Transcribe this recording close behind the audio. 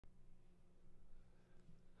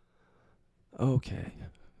Okay,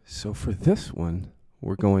 so for this one,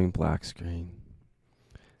 we're going black screen.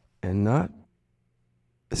 And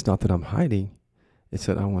it's not that I'm hiding, it's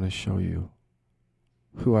that I want to show you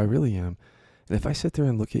who I really am. And if I sit there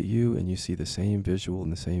and look at you and you see the same visual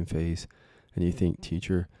and the same face, and you think,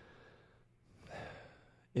 teacher,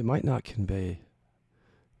 it might not convey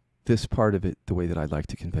this part of it the way that I'd like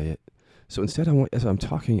to convey it. So instead, as I'm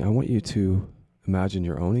talking, I want you to imagine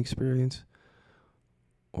your own experience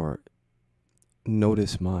or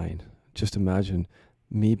notice mine. Just imagine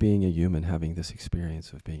me being a human having this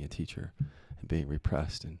experience of being a teacher and being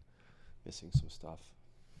repressed and missing some stuff.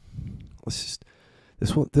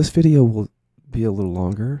 This video will be a little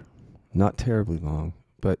longer, not terribly long,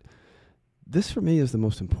 but this for me is the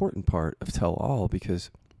most important part of Tell All because,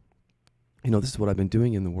 this is what I've been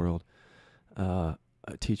doing in the world. A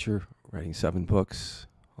teacher writing 7 books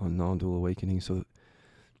on non-dual awakening. So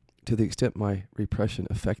to the extent my repression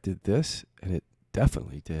affected this, and it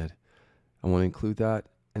definitely did, I want to include that.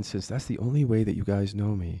 And since that's the only way that you guys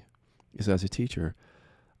know me is as a teacher,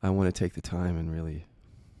 I want to take the time and really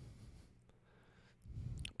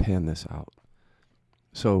pan this out.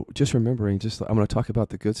 So just remembering, I'm going to talk about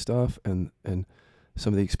the good stuff and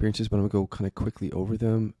some of the experiences, but I'm going to go kind of quickly over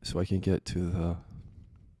them so I can get to the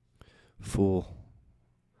full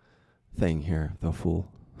thing here. The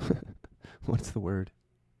full, what's the word?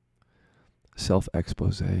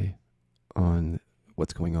 Self-expose on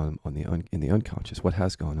what's going on in the unconscious, what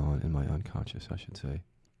has gone on in my unconscious, I should say.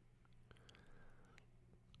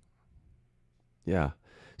 Yeah.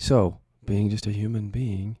 So, being just a human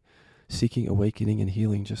being, seeking awakening and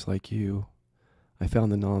healing just like you, I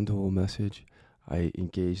found the non-dual message. I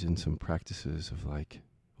engaged in some practices of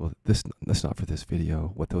that's not for this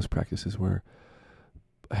video, what those practices were.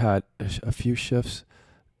 I had a few shifts.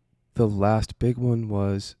 The last big one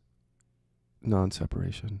was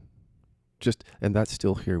non-separation. And that's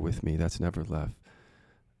still here with me. That's never left.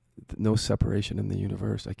 No separation in the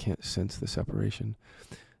universe. I can't sense the separation.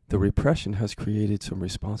 The repression has created some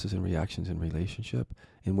responses and reactions in relationship,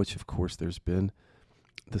 in which, of course, there's been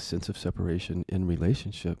the sense of separation in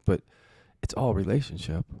relationship, but it's all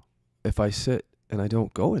relationship. If I sit and I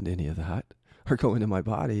don't go into any of that or go into my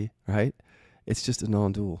body, right? It's just a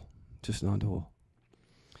non-dual,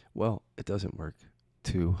 Well, it doesn't work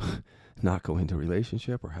to not go into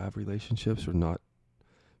relationship or have relationships or not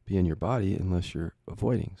be in your body unless you're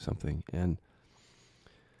avoiding something. And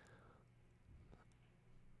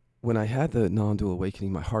when I had the non-dual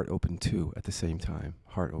awakening, my heart opened too at the same time,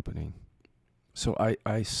 heart opening. So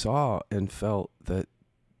I saw and felt that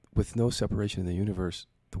with no separation in the universe,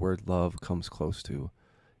 the word love comes close to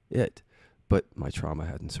it, but my trauma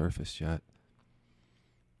hadn't surfaced yet.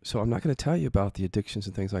 So I'm not going to tell you about the addictions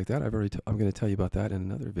and things like that. I'm going to tell you about that in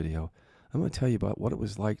another video. I'm going to tell you about what it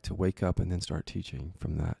was like to wake up and then start teaching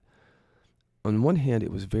from that. On one hand,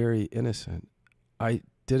 it was very innocent. I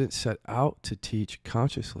didn't set out to teach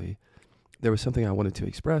consciously. There was something I wanted to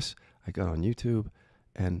express. I got on YouTube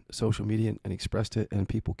and social media and expressed it, and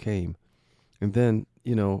people came. And then,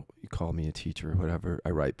 you call me a teacher or whatever. I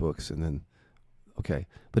write books and then, okay.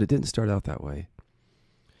 But it didn't start out that way.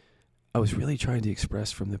 I was really trying to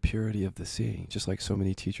express from the purity of the seeing, just like so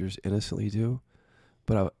many teachers innocently do.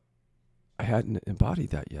 But I hadn't embodied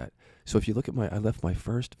that yet. So if you look at I left my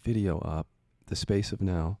first video up, The Space of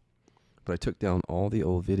Now, but I took down all the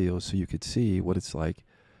old videos so you could see what it's like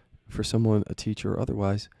for someone, a teacher or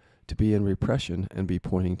otherwise, to be in repression and be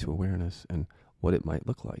pointing to awareness and what it might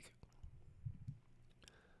look like.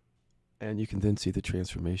 And you can then see the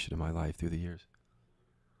transformation in my life through the years.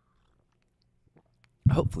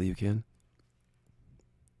 Hopefully you can.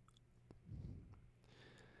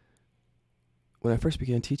 When I first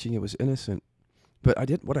began teaching, it was innocent. But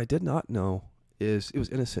what I did not know is it was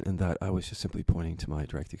innocent in that I was just simply pointing to my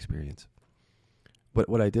direct experience. But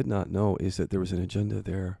what I did not know is that there was an agenda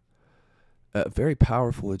there, a very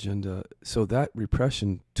powerful agenda. So that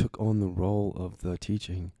repression took on the role of the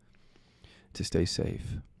teaching to stay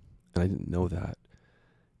safe. And I didn't know that.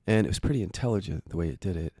 And it was pretty intelligent the way it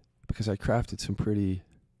did it, because I crafted some pretty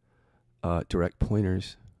direct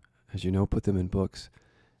pointers, as you know, put them in books,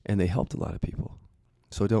 and they helped a lot of people.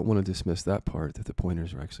 So I don't want to dismiss that part, that the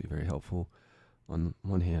pointers are actually very helpful on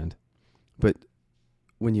one hand. But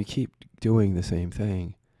when you keep doing the same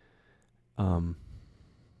thing, and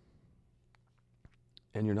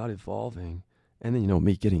you're not evolving, and then,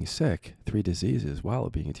 me getting sick, 3 diseases while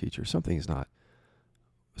being a teacher, something's not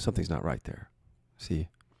right there. See?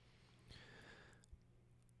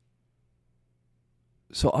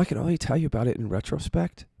 So I can only tell you about it in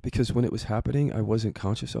retrospect, because when it was happening, I wasn't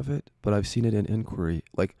conscious of it, but I've seen it in inquiry.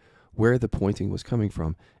 Like where the pointing was coming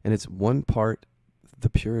from. And it's one part, the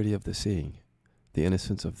purity of the seeing, the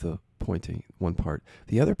innocence of the pointing, one part.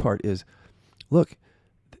 The other part is, look,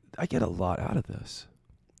 I get a lot out of this.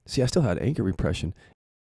 See, I still had anger repression.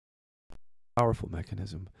 Powerful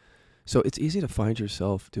mechanism. So it's easy to find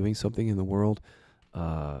yourself doing something in the world,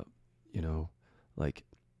 like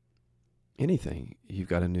anything. You've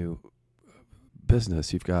got a new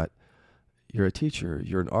business, you're a teacher,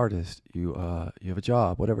 you're an artist, you have a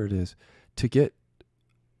job, whatever it is, to get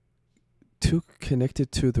too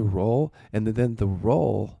connected to the role, and then the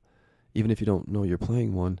role, even if you don't know you're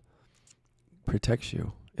playing one, protects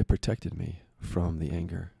you. It protected me from the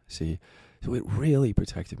anger. See, so it really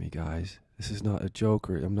protected me, guys. This is not a joke,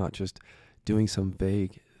 or I'm not just doing some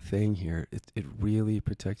vague thing here. It really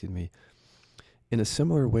protected me in a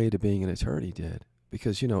similar way to being an attorney did.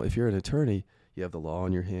 Because, if you're an attorney, you have the law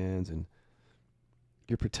in your hands and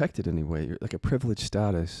you're protected anyway. You're like a privileged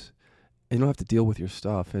status. And you don't have to deal with your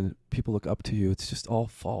stuff, and people look up to you. It's just all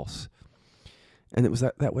false. And it was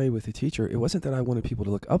that way with the teacher. It wasn't that I wanted people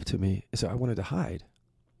to look up to me. It's that I wanted to hide.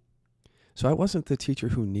 So I wasn't the teacher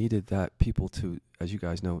who needed that people to, as you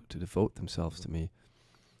guys know, to devote themselves to me.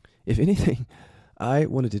 If anything, I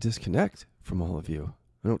wanted to disconnect from all of you.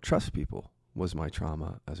 I don't trust people was my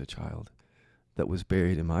trauma as a child that was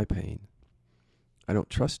buried in my pain. I don't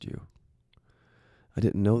trust you. I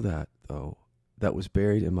didn't know that, though. That was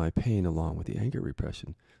buried in my pain along with the anger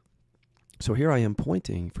repression. So here I am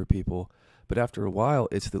pointing for people, but after a while,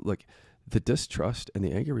 it's the distrust and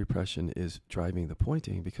the anger repression is driving the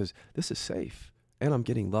pointing, because this is safe. And I'm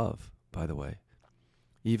getting love, by the way.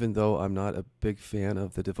 Even though I'm not a big fan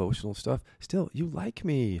of the devotional stuff, still, you like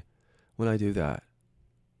me when I do that.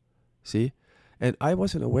 See? And I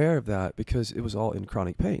wasn't aware of that because it was all in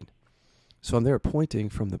chronic pain. So I'm there pointing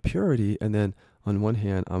from the purity, and then on one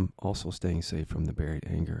hand, I'm also staying safe from the buried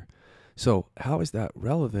anger. So how is that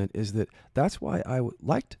relevant is that's why I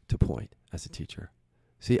liked to point as a teacher.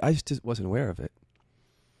 See, I just wasn't aware of it.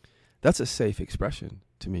 That's a safe expression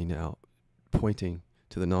to me now. Pointing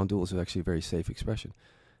to the non-dualist is actually a very safe expression,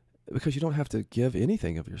 because you don't have to give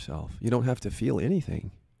anything of yourself. You don't have to feel anything.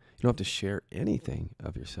 You don't have to share anything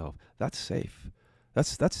of yourself. That's safe.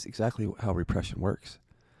 That's exactly how repression works.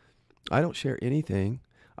 I don't share anything.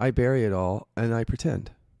 I bury it all, and I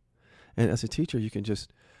pretend. And as a teacher, you can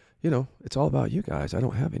just, it's all about you guys. I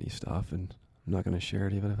don't have any stuff, and I'm not going to share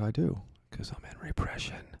it even if I do, because I'm in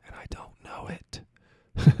repression, and I don't know it.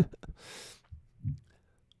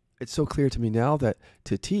 It's so clear to me now that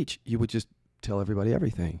to teach, you would just tell everybody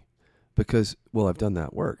everything, because, well, I've done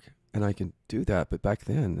that work, and I can do that, but back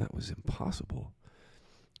then, that was impossible.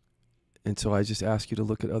 And so I just ask you to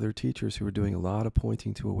look at other teachers who are doing a lot of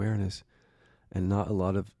pointing to awareness and not a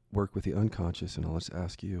lot of work with the unconscious, and I'll just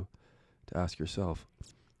ask you to ask yourself,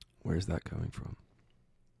 where's that coming from?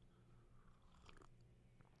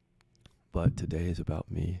 But today is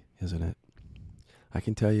about me, isn't it? I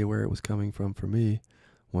can tell you where it was coming from for me.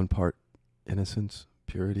 One part innocence,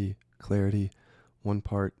 purity, clarity. One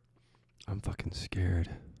part, I'm fucking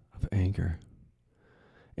scared of anger.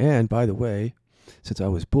 And by the way, since I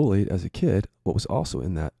was bullied as a kid, what was also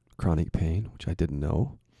in that chronic pain, which I didn't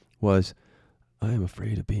know, was I am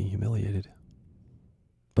afraid of being humiliated.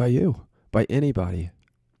 By you, by anybody.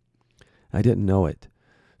 I didn't know it.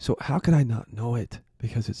 So how could I not know it?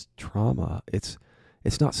 Because it's trauma. It's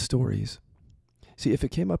not stories. See, if it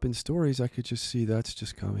came up in stories, I could just see that's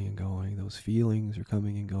just coming and going. Those feelings are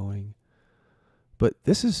coming and going. But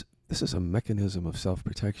this is a mechanism of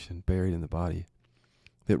self-protection buried in the body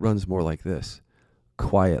that runs more like this,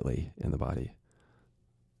 quietly in the body.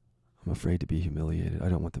 I'm afraid to be humiliated. I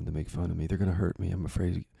don't want them to make fun of me. They're going to hurt me. I'm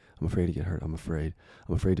afraid to get hurt. I'm afraid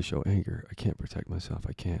to show anger. I can't protect myself.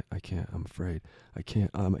 I can't. I'm afraid. I can't.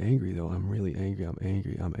 I'm angry though. I'm really angry. I'm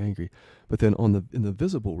angry. But then in the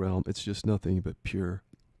visible realm, it's just nothing but pure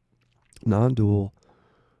non-dual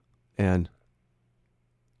and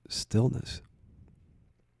stillness.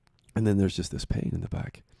 And then there's just this pain in the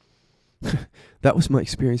back. That was my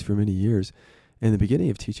experience for many years. In the beginning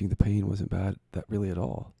of teaching, the pain wasn't bad that really at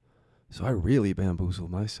all. So I really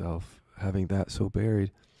bamboozled myself having that so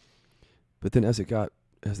buried. But then as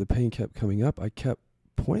the pain kept coming up, I kept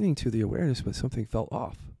pointing to the awareness, but something felt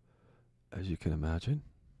off, as you can imagine.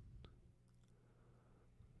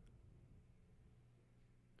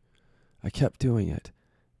 I kept doing it.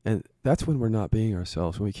 And that's when we're not being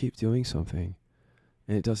ourselves, when we keep doing something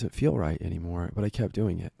and it doesn't feel right anymore, but I kept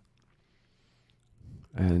doing it.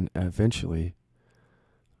 And eventually,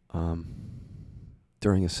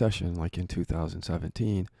 during a session, like in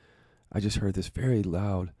 2017, I just heard this very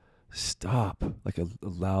loud stop, like a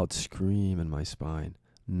loud scream in my spine.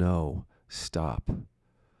 no, stop.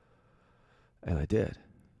 And I did.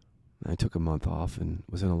 I took a month off and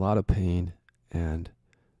was in a lot of pain and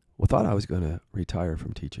thought I was going to retire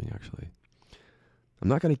from teaching, actually. I'm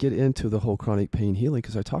not going to get into the whole chronic pain healing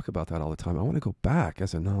because I talk about that all the time. I want to go back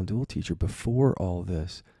as a non-dual teacher before all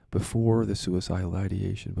this, before the suicidal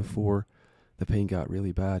ideation, before the pain got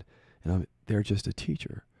really bad. And I'm there just a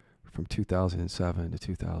teacher from 2007 to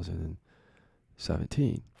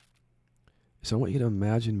 2017. So I want you to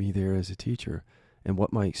imagine me there as a teacher and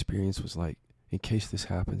what my experience was like in case this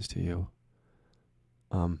happens to you.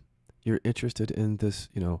 You're interested in this,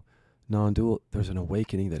 non-dual, there's an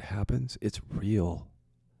awakening that happens. It's real.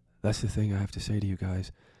 That's the thing I have to say to you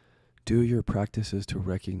guys. Do your practices to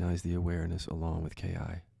recognize the awareness along with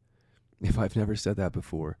KI. If I've never said that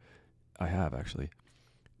before, I have actually.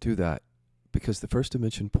 Do that, because the first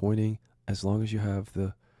dimension pointing, as long as you have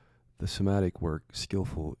the somatic work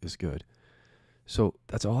skillful, is good. So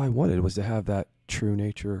that's all I wanted, was to have that true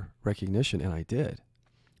nature recognition, and I did.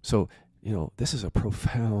 So, this is a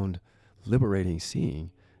profound, liberating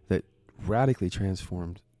seeing that radically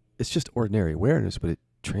transformed. It's just ordinary awareness, but it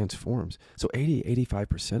transforms. So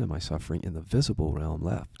 85% of my suffering in the visible realm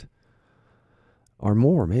left. Or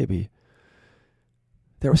more, maybe.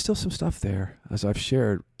 There was still some stuff there, as I've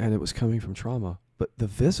shared, and it was coming from trauma. But the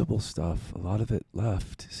visible stuff, a lot of it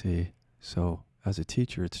left, see? So as a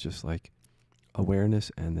teacher, it's just like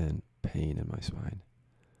awareness and then pain in my spine.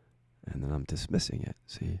 And then I'm dismissing it,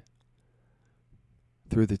 see?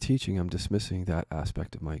 Through the teaching, I'm dismissing that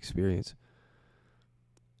aspect of my experience.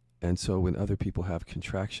 And so when other people have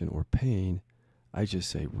contraction or pain, I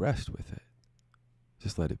just say, rest with it.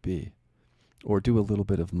 Just let it be. Or do a little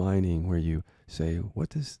bit of mining where you say, what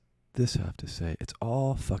does this have to say? It's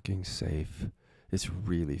all fucking safe. It's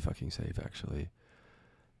really fucking safe, actually.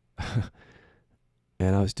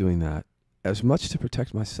 And I was doing that as much to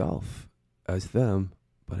protect myself as them,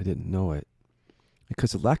 but I didn't know it.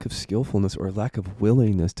 Because the lack of skillfulness or lack of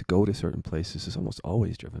willingness to go to certain places is almost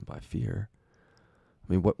always driven by fear.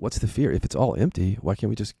 I mean, what's the fear? If it's all empty, why can't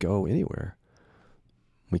we just go anywhere?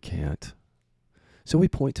 We can't. So we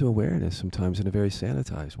point to awareness sometimes in a very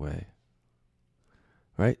sanitized way.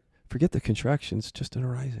 Right? Forget the contractions, just an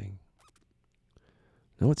arising.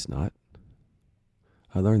 No, it's not.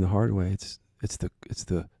 I learned the hard way. It's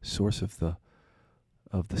the source of the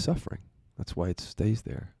suffering. That's why it stays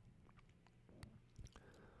there.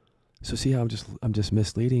 So see how I'm just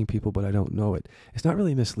misleading people, but I don't know it. It's not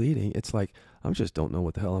really misleading. It's like I just don't know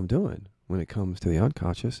what the hell I'm doing when it comes to the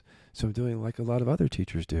unconscious. So I'm doing like a lot of other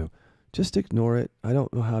teachers do. Just ignore it. I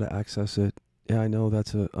don't know how to access it. Yeah, I know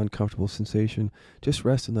that's an uncomfortable sensation. Just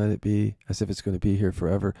rest and let it be, as if it's going to be here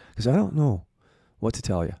forever. Because I don't know what to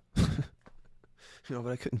tell you. But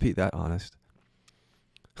I couldn't be that honest.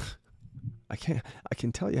 I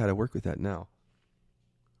can tell you how to work with that now.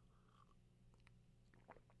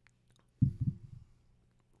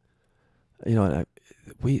 And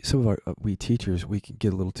some of we teachers, we can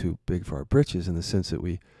get a little too big for our britches in the sense that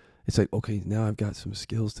it's like, okay, now I've got some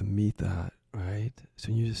skills to meet that, right?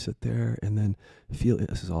 So you just sit there and then feel,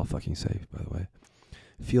 this is all fucking safe, by the way,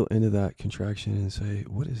 feel into that contraction and say,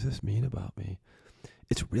 what does this mean about me?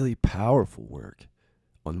 It's really powerful work,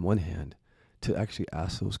 on one hand, to actually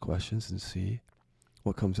ask those questions and see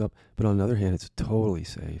what comes up. But on the other hand, it's totally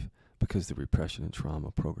safe because the repression and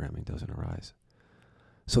trauma programming doesn't arise.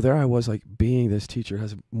 So there I was, like, being this teacher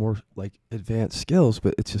has more like advanced skills,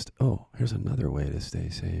 but it's just, oh, here's another way to stay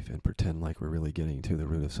safe and pretend like we're really getting to the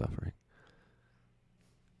root of suffering.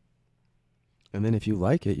 And then if you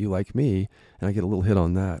like it, you like me, and I get a little hit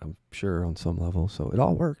on that, I'm sure, on some level. So it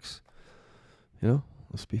all works.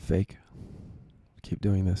 Let's be fake. Keep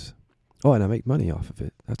doing this. Oh, and I make money off of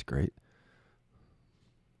it. That's great.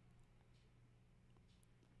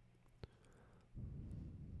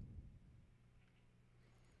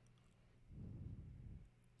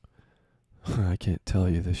 I can't tell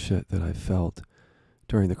you the shit that I felt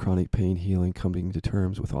during the chronic pain healing, coming to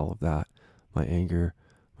terms with all of that. My anger,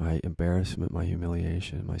 my embarrassment, my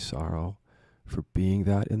humiliation, my sorrow for being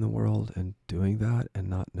that in the world and doing that and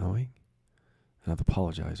not knowing. And I've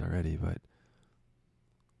apologized already, but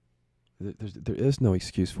there is no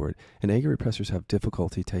excuse for it. And anger repressors have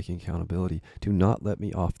difficulty taking accountability. Do not let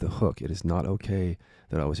me off the hook. It is not okay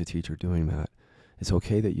that I was a teacher doing that. It's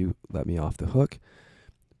okay that you let me off the hook,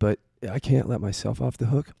 but I can't let myself off the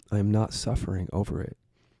hook. I'm not suffering over it.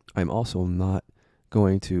 I'm also not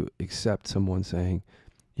going to accept someone saying,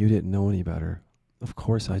 you didn't know any better. Of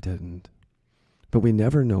course I didn't. But we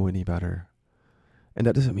never know any better. And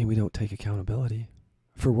that doesn't mean we don't take accountability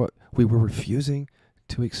for what we were refusing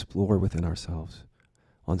to explore within ourselves.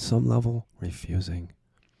 On some level, refusing.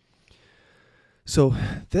 So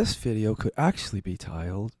this video could actually be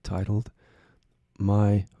titled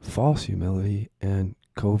My False Humility and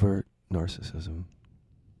Covert Narcissism.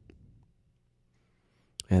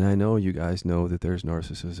 And I know you guys know that there's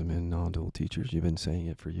narcissism in non-dual teachers. You've been saying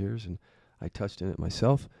it for years, and I touched in it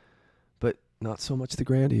myself, but not so much the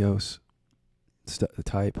grandiose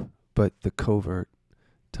type, but the covert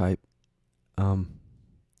type. I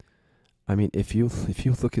mean, if you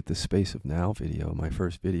look at the Space of Now video, my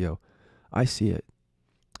first video, I see it.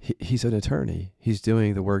 He's an attorney. He's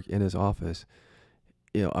doing the work in his office.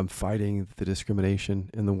 You know, I'm fighting the discrimination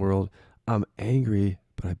in the world. I'm angry,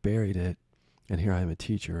 but I buried it. And here I am, a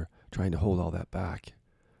teacher, trying to hold all that back.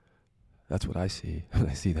 That's what I see when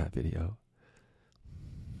I see that video.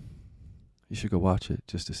 You should go watch it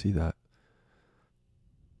just to see that.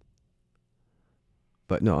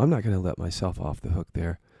 But no, I'm not going to let myself off the hook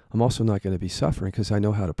there. I'm also not going to be suffering because I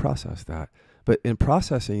know how to process that. But in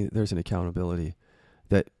processing, there's an accountability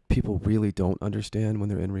that people really don't understand when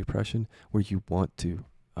they're in repression, where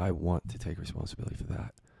I want to take responsibility for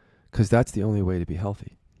that. Because that's the only way to be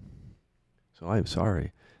healthy. So I am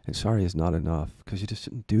sorry. And sorry is not enough, because you just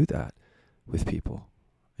shouldn't do that with people.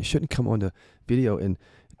 You shouldn't come onto video and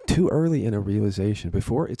too early in a realization,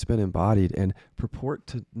 before it's been embodied, and purport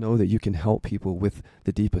to know that you can help people with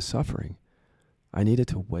the deepest suffering. I needed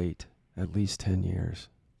to wait at least 10 years,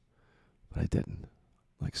 but I didn't,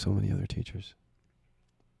 like so many other teachers.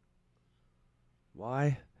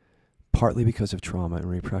 Why? Partly because of trauma and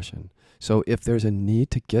repression. So if there's a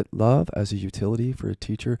need to get love as a utility for a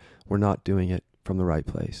teacher, we're not doing it from the right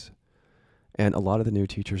place. And a lot of the new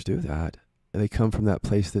teachers do that. They come from that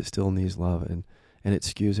place that still needs love, and it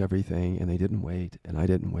skews everything, and they didn't wait, and I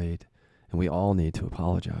didn't wait, and we all need to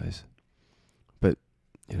apologize. But,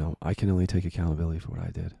 you know, I can only take accountability for what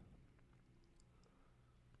I did.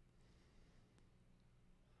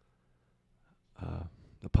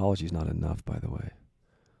 Apology is not enough, by the way.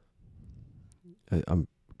 I'm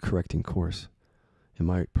correcting course in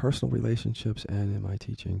my personal relationships and in my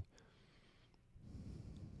teaching.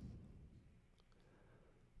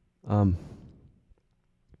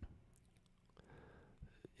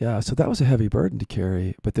 Yeah, so that was a heavy burden to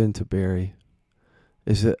carry, but then to bury,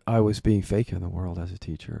 is that I was being fake in the world as a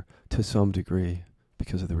teacher to some degree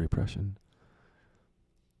because of the repression.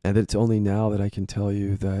 And it's only now that I can tell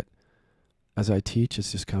you that as I teach,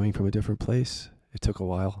 it's just coming from a different place. It took a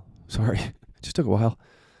while. Sorry. It just took a while.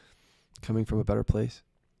 Coming from a better place.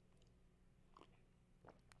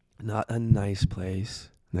 Not a nice place,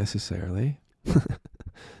 necessarily.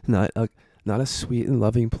 Not a sweet and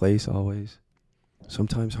loving place always.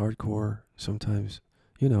 Sometimes hardcore. Sometimes,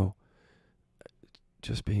 you know,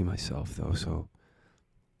 just being myself, though. So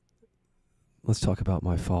let's talk about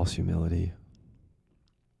my false humility.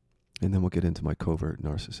 And then we'll get into my covert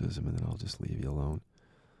narcissism, and then I'll just leave you alone.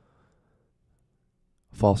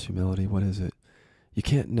 False humility, what is it? You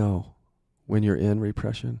can't know when you're in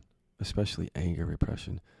repression, especially anger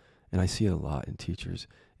repression. And I see it a lot in teachers.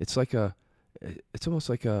 It's almost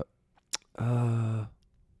like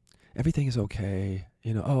everything is okay.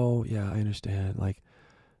 You know, oh yeah, I understand.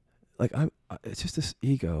 It's just this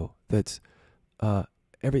ego that's,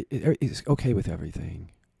 it's okay with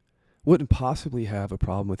everything. Wouldn't possibly have a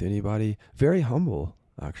problem with anybody. Very humble,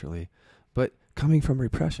 actually, but coming from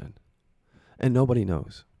repression. And nobody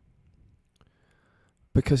knows.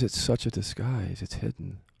 Because it's such a disguise. It's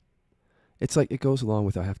hidden. It's like it goes along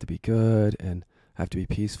with I have to be good and I have to be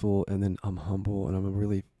peaceful, and then I'm humble and I'm a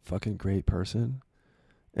really fucking great person.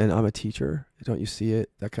 And I'm a teacher. Don't you see it?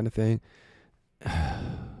 That kind of thing.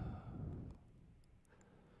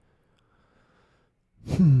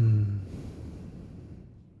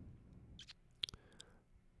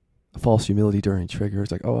 False humility during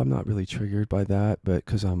triggers, like, oh, I'm not really triggered by that, but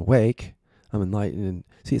because I'm awake, I'm enlightened, and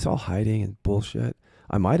see, it's all hiding and bullshit.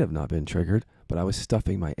 I might have not been triggered, but I was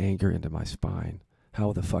stuffing my anger into my spine.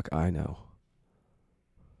 How the fuck I know?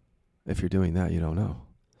 If you're doing that, you don't know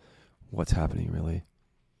what's happening, really.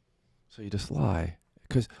 So you just lie.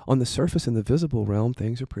 Because on the surface, in the visible realm,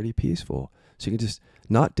 things are pretty peaceful. So you can just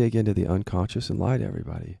not dig into the unconscious and lie to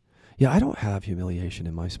everybody. Yeah, I don't have humiliation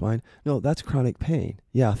in my spine. No, that's chronic pain.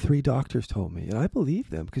 Yeah, 3 doctors told me. And I believe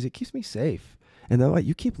them because it keeps me safe. And they're like,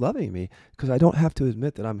 you keep loving me because I don't have to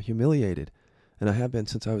admit that I'm humiliated. And I have been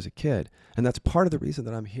since I was a kid. And that's part of the reason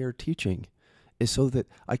that I'm here teaching, is so that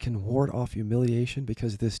I can ward off humiliation,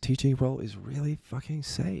 because this teaching role is really fucking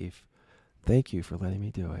safe. Thank you for letting me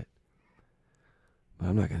do it. But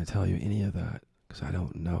I'm not going to tell you any of that because I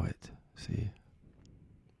don't know it. See?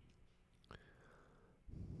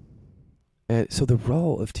 And so the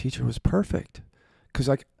role of teacher was perfect, because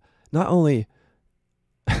like, not only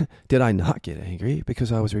Did I not get angry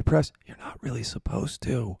because I was repressed? You're not really supposed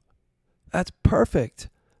to. That's perfect.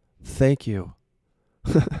 Thank you.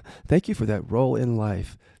 Thank you for that role in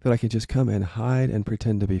life that I can just come and hide and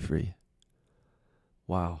pretend to be free.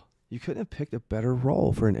 Wow. You couldn't have picked a better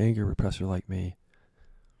role for an anger repressor like me.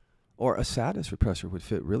 Or a sadness repressor would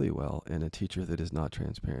fit really well in a teacher that is not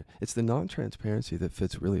transparent. It's the non-transparency that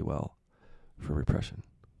fits really well for repression.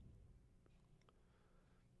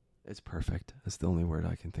 It's perfect. That's the only word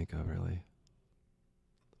I can think of, really.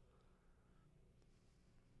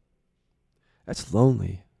 That's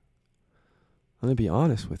lonely. I'm going to be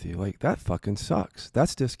honest with you. Like, that fucking sucks.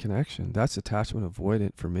 That's disconnection. That's attachment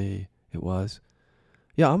avoidant for me. It was.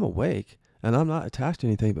 Yeah, I'm awake, and I'm not attached to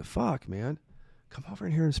anything, but fuck, man. Come over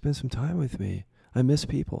in here and spend some time with me. I miss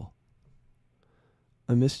people.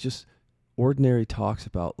 I miss just ordinary talks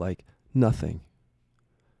about, like, nothing.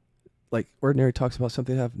 Like, ordinary talks about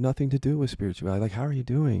something that have nothing to do with spirituality. Like, how are you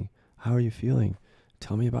doing? How are you feeling?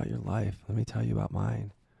 Tell me about your life. Let me tell you about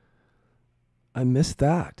mine. I miss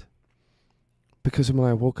that. Because when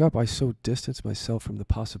I woke up, I so distanced myself from the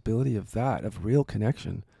possibility of that, of real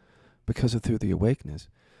connection, because of through the awakeness,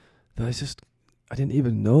 that I didn't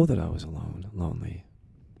even know that I was alone, lonely.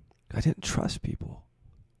 I didn't trust people.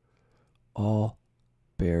 All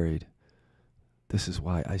buried. This is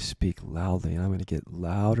why I speak loudly, and I'm going to get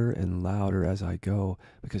louder and louder as I go,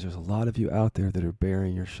 because there's a lot of you out there that are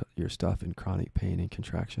burying your stuff in chronic pain and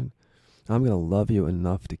contraction. I'm going to love you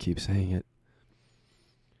enough to keep saying it,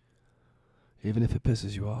 even if it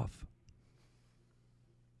pisses you off.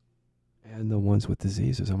 And the ones with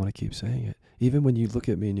diseases, I'm going to keep saying it. Even when you look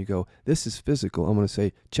at me and you go, this is physical, I'm going to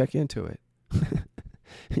say, check into it.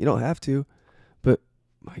 You don't have to, but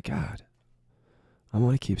my God, I'm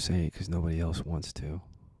going to keep saying it because nobody else wants to.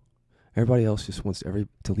 Everybody else just wants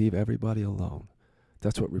to leave everybody alone.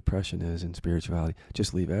 That's what repression is in spirituality.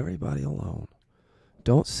 Just leave everybody alone.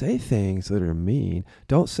 Don't say things that are mean.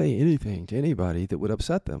 Don't say anything to anybody that would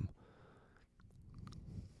upset them.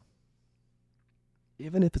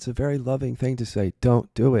 Even if it's a very loving thing to say,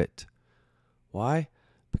 don't do it. Why?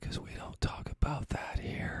 Because we don't talk about that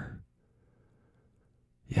here.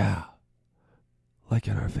 Yeah. Like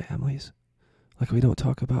in our families. Like we don't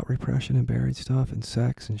talk about repression and buried stuff and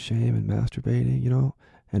sex and shame and masturbating,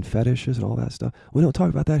 and fetishes and all that stuff. We don't talk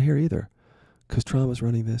about that here either. Because trauma's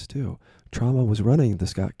running this too. Trauma was running the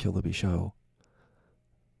Scott Killaby show.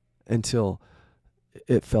 Until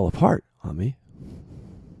it fell apart on me.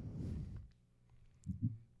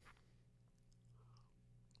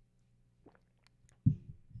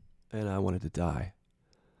 And I wanted to die.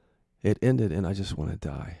 It ended and I just want to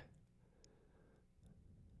die.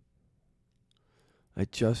 I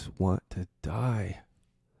just want to die.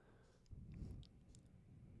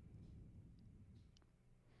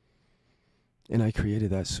 And I created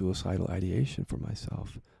that suicidal ideation for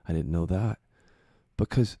myself. I didn't know that.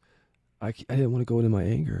 Because I didn't want to go into my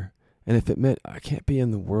anger. And if it meant I can't be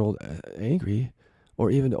in the world angry,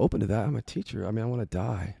 or even open to that, I'm a teacher. I want to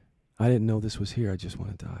die. I didn't know this was here. I just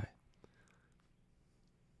want to die.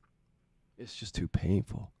 It's just too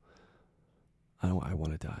painful. I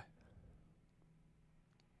want to die.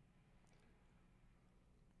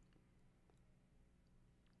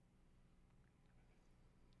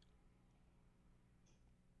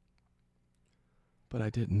 But I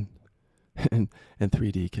didn't. And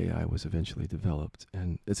 3D-KI was eventually developed,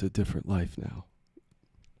 and it's a different life now.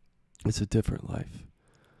 It's a different life.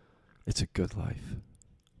 It's a good life.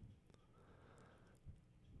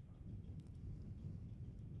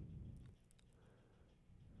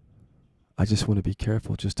 I just want to be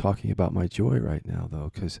careful just talking about my joy right now, though,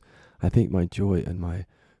 because I think my joy and my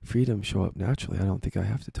freedom show up naturally. I don't think I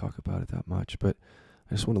have to talk about it that much, but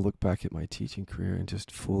I just want to look back at my teaching career and just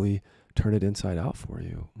fully turn it inside out for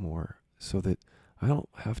you more so that I don't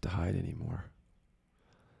have to hide anymore.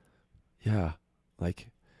 Yeah, like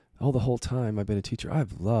the whole time I've been a teacher,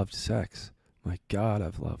 I've loved sex. My God,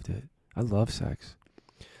 I've loved it. I love sex.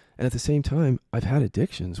 And at the same time, I've had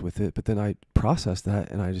addictions with it, but then I processed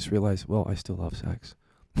that and I just realized, well, I still love sex.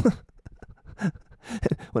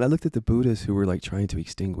 When I looked at the Buddhists who were like trying to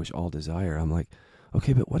extinguish all desire, I'm like,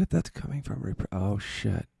 okay, but what if that's coming from oh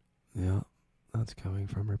shit. Yeah, that's coming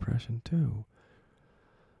from repression too.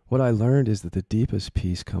 What I learned is that the deepest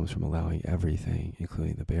peace comes from allowing everything,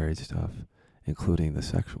 including the buried stuff, including the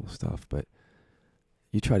sexual stuff. But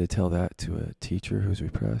you try to tell that to a teacher who's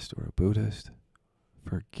repressed or a Buddhist,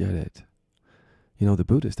 forget it. The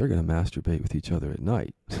Buddhists, they're going to masturbate with each other at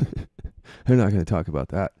night. They're not going to talk about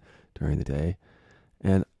that during the day.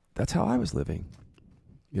 And that's how I was living.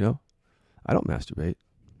 I don't masturbate.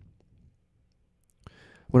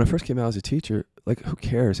 When I first came out as a teacher, like, who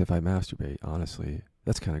cares if I masturbate, honestly?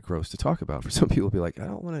 That's kind of gross to talk about. For some people to be like, I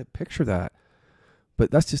don't want to picture that. But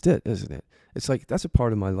that's just it, isn't it? It's like, that's a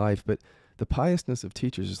part of my life. But the piousness of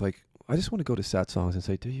teachers is like, I just want to go to satsangs and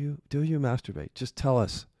say, do you masturbate? Just tell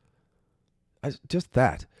us. Just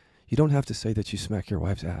that. You don't have to say that you smack your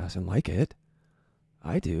wife's ass and like it.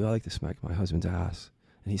 I do. I like to smack my husband's ass,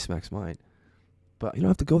 and he smacks mine. But you don't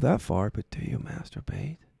have to go that far. But do you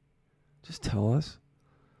masturbate? Just tell us.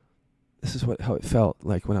 This is how it felt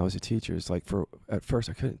like when I was a teacher. It's like, at first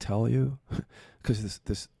I couldn't tell you because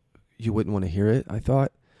this you wouldn't want to hear it. I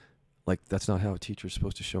thought, like, that's not how a teacher's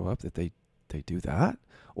supposed to show up, that they do that.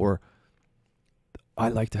 Or I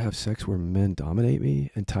like to have sex where men dominate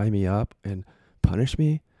me and tie me up and punish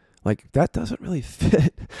me. Like, that doesn't really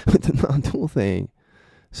fit with the non-dual thing.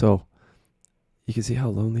 So you can see how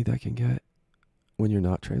lonely that can get when you're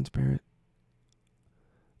not transparent.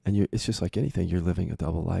 And it's just like anything, you're living a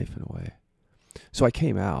double life in a way. So I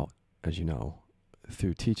came out, as you know,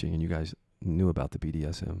 through teaching, and you guys knew about the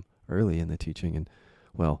BDSM early in the teaching in,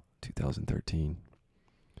 2013.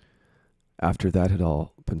 After that had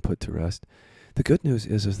all been put to rest. The good news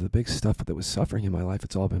is the big stuff that was suffering in my life,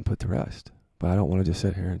 it's all been put to rest. But I don't want to just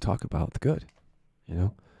sit here and talk about the good,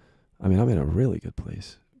 I mean, I'm in a really good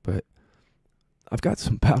place, but I've got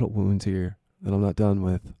some battle wounds here that I'm not done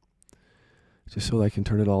with, just so that I can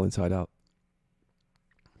turn it all inside out.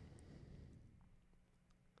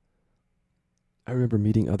 I remember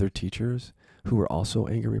meeting other teachers who were also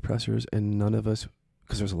anger repressors, and none of us,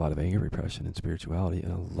 because there's a lot of anger repression in spirituality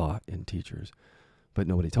and a lot in teachers, but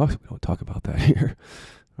we don't talk about that here,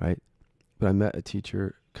 right? But I met a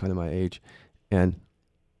teacher kind of my age, and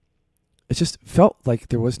it just felt like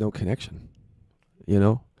there was no connection,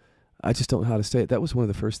 I just don't know how to say it. That was one of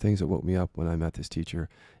the first things that woke me up when I met this teacher.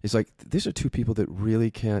 It's like, these are two people that really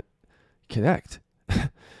can't connect. And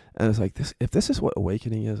it's like, if this is what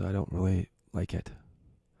awakening is, I don't really like it.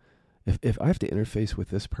 If I have to interface with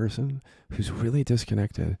this person who's really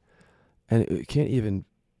disconnected and it can't even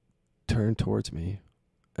turn towards me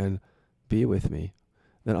and be with me,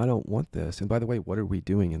 then I don't want this. And by the way, what are we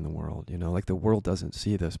doing in the world? Like, the world doesn't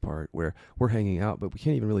see this part where we're hanging out, but we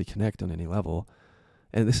can't even really connect on any level.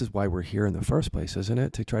 And this is why we're here in the first place, isn't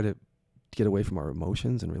it? To try to get away from our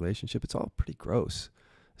emotions and relationship. It's all pretty gross.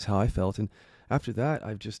 That's how I felt. And after that,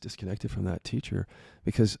 I've just disconnected from that teacher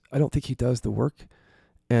because I don't think he does the work.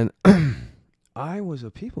 And I was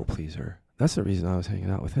a people pleaser. That's the reason I was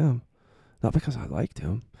hanging out with him. Not because I liked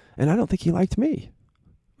him. And I don't think he liked me.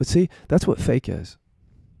 But see, that's what fake is.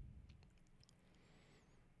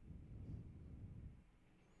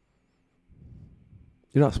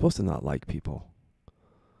 You're not supposed to not like people.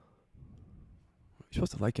 You're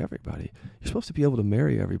supposed to like everybody. You're supposed to be able to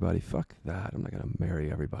marry everybody. Fuck that. I'm not going to marry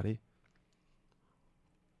everybody.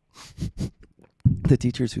 The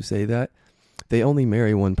teachers who say that, they only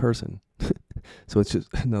marry one person. So it's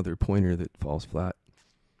just another pointer that falls flat.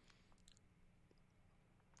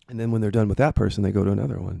 And then when they're done with that person, they go to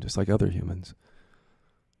another one, just like other humans.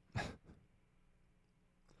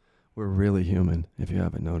 We're really human, if you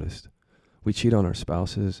haven't noticed. We cheat on our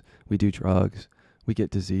spouses. We do drugs. We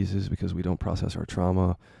get diseases because we don't process our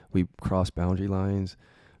trauma. We cross boundary lines.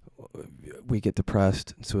 We get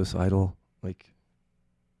depressed and suicidal.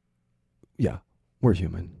 Yeah, we're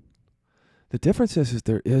human. The difference is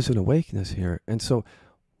there is an awakeness here. And so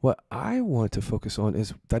what I want to focus on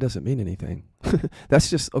is that doesn't mean anything. That's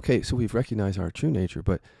just, okay, so we've recognized our true nature,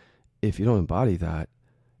 but if you don't embody that,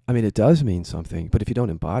 I mean, it does mean something, but if you don't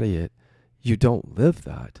embody it, you don't live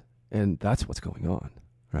that. And that's what's going on,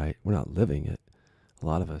 right? We're not living it. A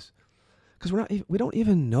lot of us, because we don't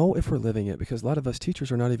even know if we're living it, because a lot of us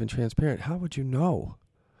teachers are not even transparent. How would you know?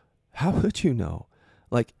 How would you know?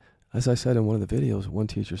 Like, as I said in one of the videos, one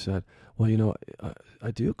teacher said, well, I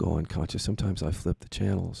do go unconscious. Sometimes I flip the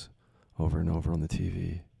channels over and over on the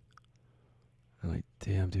TV. I'm like,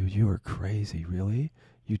 damn, dude, you are crazy. Really?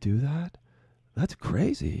 You do that? That's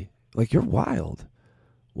crazy. Like, you're wild.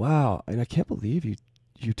 Wow. And I can't believe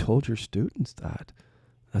you told your students that.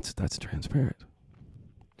 That's transparent.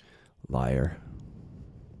 Liar.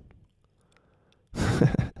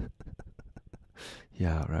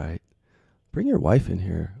 Yeah, right. Bring your wife in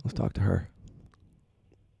here. Let's talk to her.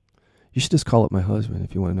 You should just call up my husband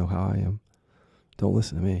if you want to know how I am. Don't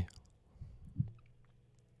listen to me.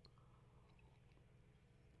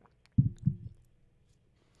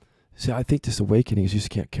 See, I think this awakening is you just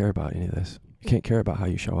can't care about any of this. You can't care about how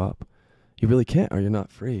you show up. You really can't, or you're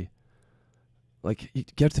not free. Like, you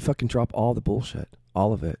have to fucking drop all the bullshit.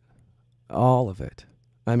 All of it. All of it.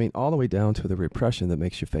 I mean, all the way down to the repression that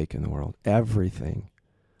makes you fake in the world. Everything.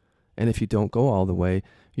 And if you don't go all the way,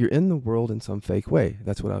 you're in the world in some fake way.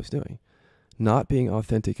 That's what I was doing. Not being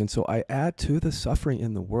authentic. And so I add to the suffering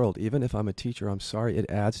in the world. Even if I'm a teacher, I'm sorry, it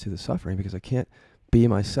adds to the suffering because I can't be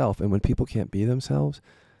myself. And when people can't be themselves,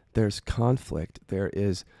 there's conflict. There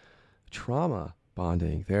is trauma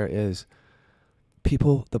bonding. There is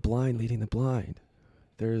people, the blind leading the blind.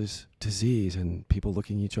 There's disease and people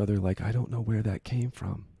looking at each other like, I don't know where that came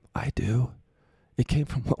from. I do. It came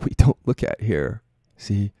from what we don't look at here.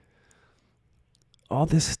 See? All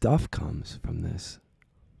this stuff comes from this.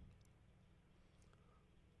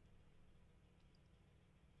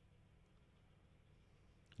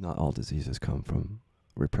 Not all diseases come from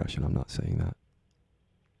repression. I'm not saying that.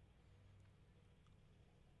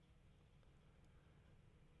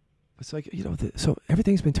 It's like, so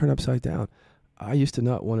everything's been turned upside down. I used to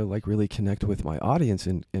not want to like really connect with my audience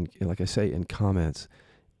in like I say, in comments,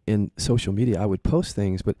 in social media. I would post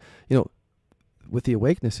things, but with the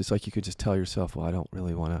awakeness, it's like you could just tell yourself, well, I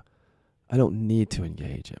don't need to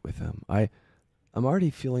engage it with them. I'm already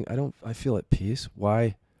feeling, I feel at peace.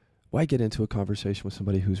 Why get into a conversation with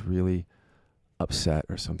somebody who's really upset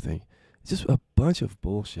or something? It's just a bunch of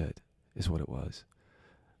bullshit is what it was.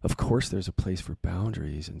 Of course, there's a place for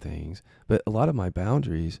boundaries and things, but a lot of my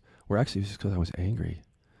boundaries were actually just because I was angry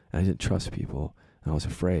and I didn't trust people and I was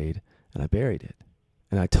afraid and I buried it.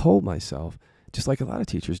 And I told myself, just like a lot of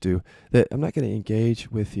teachers do, that I'm not going to engage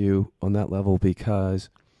with you on that level because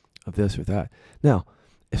of this or that. Now,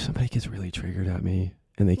 if somebody gets really triggered at me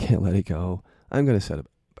and they can't let it go, I'm going to set a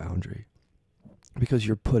boundary because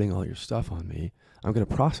you're putting all your stuff on me. I'm going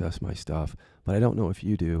to process my stuff, but I don't know if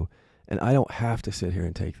you do. And I don't have to sit here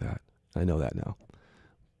and take that. I know that now.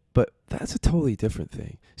 But that's a totally different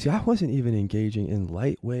thing. See, I wasn't even engaging in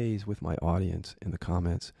light ways with my audience in the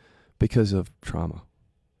comments because of trauma.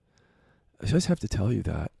 I just have to tell you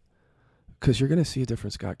that because you're going to see a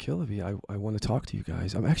different Scott Killaby. I want to talk to you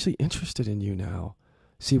guys. I'm actually interested in you now.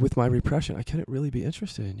 See, with my repression, I couldn't really be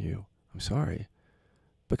interested in you. I'm sorry.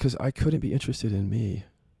 Because I couldn't be interested in me.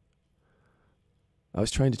 I was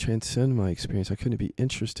trying to transcend my experience. I couldn't be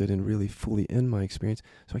interested in really fully in my experience,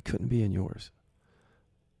 so I couldn't be in yours.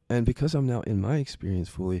 And because I'm now in my experience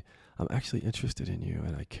fully, I'm actually interested in you,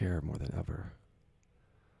 and I care more than ever.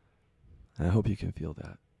 And I hope you can feel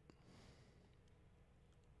that.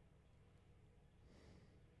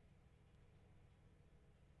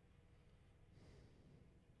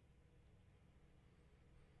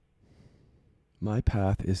 My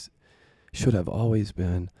path should have always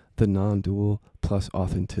been the non-dual plus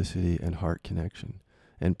authenticity and heart connection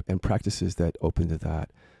and practices that open to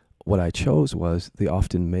that. What I chose was the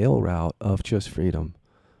often male route of just freedom,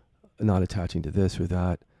 not attaching to this or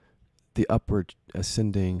that, the upward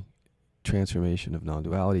ascending transformation of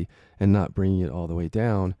non-duality and not bringing it all the way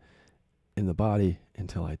down in the body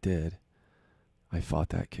until I did. I fought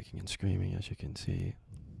that kicking and screaming, as you can see,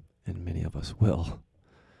 and many of us will.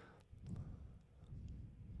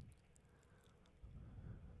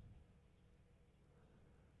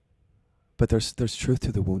 But there's truth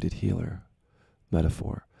to the wounded healer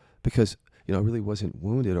metaphor because, I really wasn't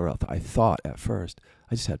wounded, or I thought at first.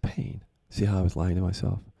 I just had pain. See how I was lying to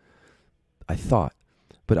myself? I thought,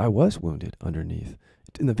 but I was wounded underneath.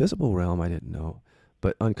 In the visible realm, I didn't know,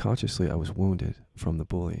 but unconsciously I was wounded from the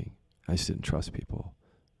bullying. I just didn't trust people.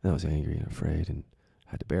 And I was angry and afraid and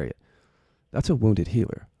had to bury it. That's a wounded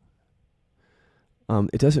healer.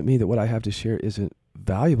 It doesn't mean that what I have to share isn't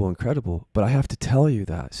valuable and credible, but I have to tell you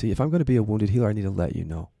that. See, if I'm going to be a wounded healer, I need to let you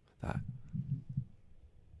know that.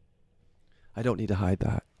 I don't need to hide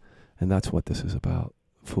that. And that's what this is about,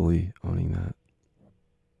 fully owning that.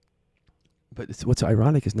 But what's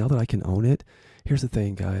ironic is now that I can own it, here's the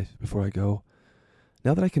thing, guys, before I go.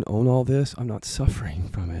 Now that I can own all this, I'm not suffering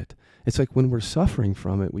from it. It's like when we're suffering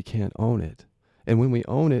from it, we can't own it. And when we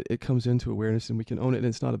own it, it comes into awareness and we can own it and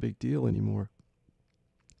it's not a big deal anymore.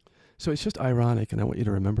 So it's just ironic, and I want you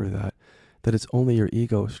to remember that it's only your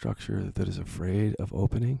ego structure that is afraid of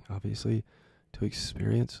opening, obviously, to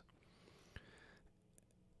experience.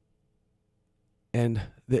 And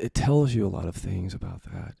it tells you a lot of things about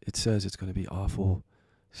that. It says it's going to be awful,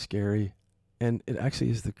 scary, and it actually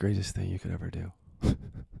is the greatest thing you could ever do.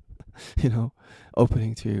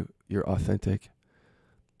 Opening to your authentic,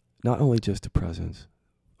 not only just to presence,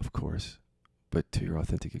 of course, but to your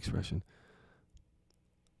authentic expression.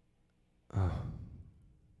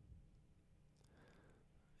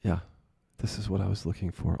 Yeah, this is what I was looking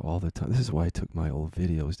for all the time. This is why I took my old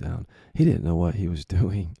videos down. He didn't know what he was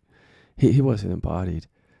doing. He wasn't embodied.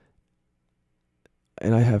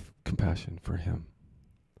 And I have compassion for him.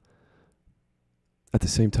 At the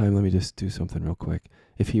same time, let me just do something real quick.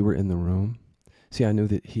 If he were in the room, See, I knew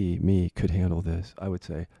that me, could handle this. I would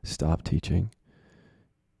say, stop teaching.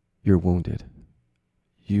 You're wounded.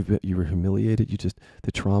 You were humiliated.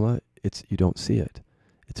 The trauma, you don't see it.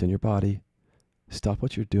 It's in your body. Stop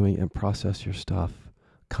what you're doing and process your stuff.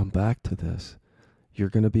 Come back to this. You're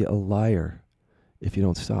going to be a liar if you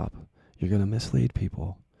don't stop. You're going to mislead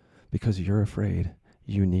people because you're afraid.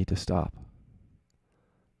 You need to stop.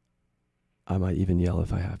 I might even yell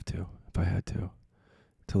if I had to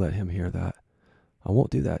let him hear that. I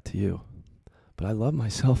won't do that to you, but I love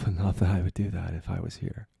myself enough that I would do that if I was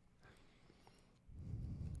here.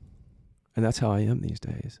 And that's how I am these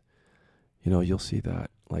days. You'll see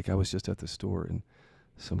that. Like, I was just at the store and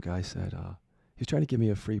some guy said, he was trying to give me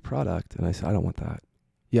a free product. And I said, I don't want that.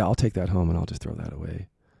 Yeah, I'll take that home and I'll just throw that away.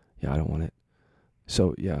 Yeah, I don't want it.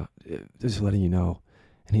 So, yeah, just letting you know.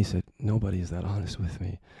 And he said, nobody is that honest with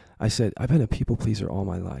me. I said, I've been a people pleaser all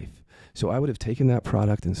my life. So I would have taken that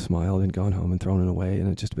product and smiled and gone home and thrown it away,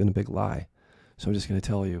 and it's just been a big lie. So I'm just going to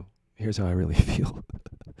tell you, here's how I really feel.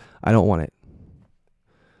 I don't want it.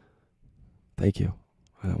 Thank you.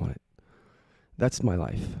 I don't want it. That's my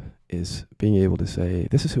life, is being able to say,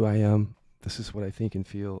 this is who I am. This is what I think and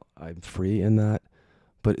feel. I'm free in that.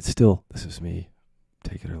 But it's still, this is me.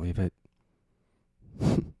 Take it or leave it.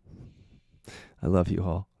 I love you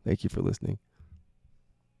all. Thank you for listening.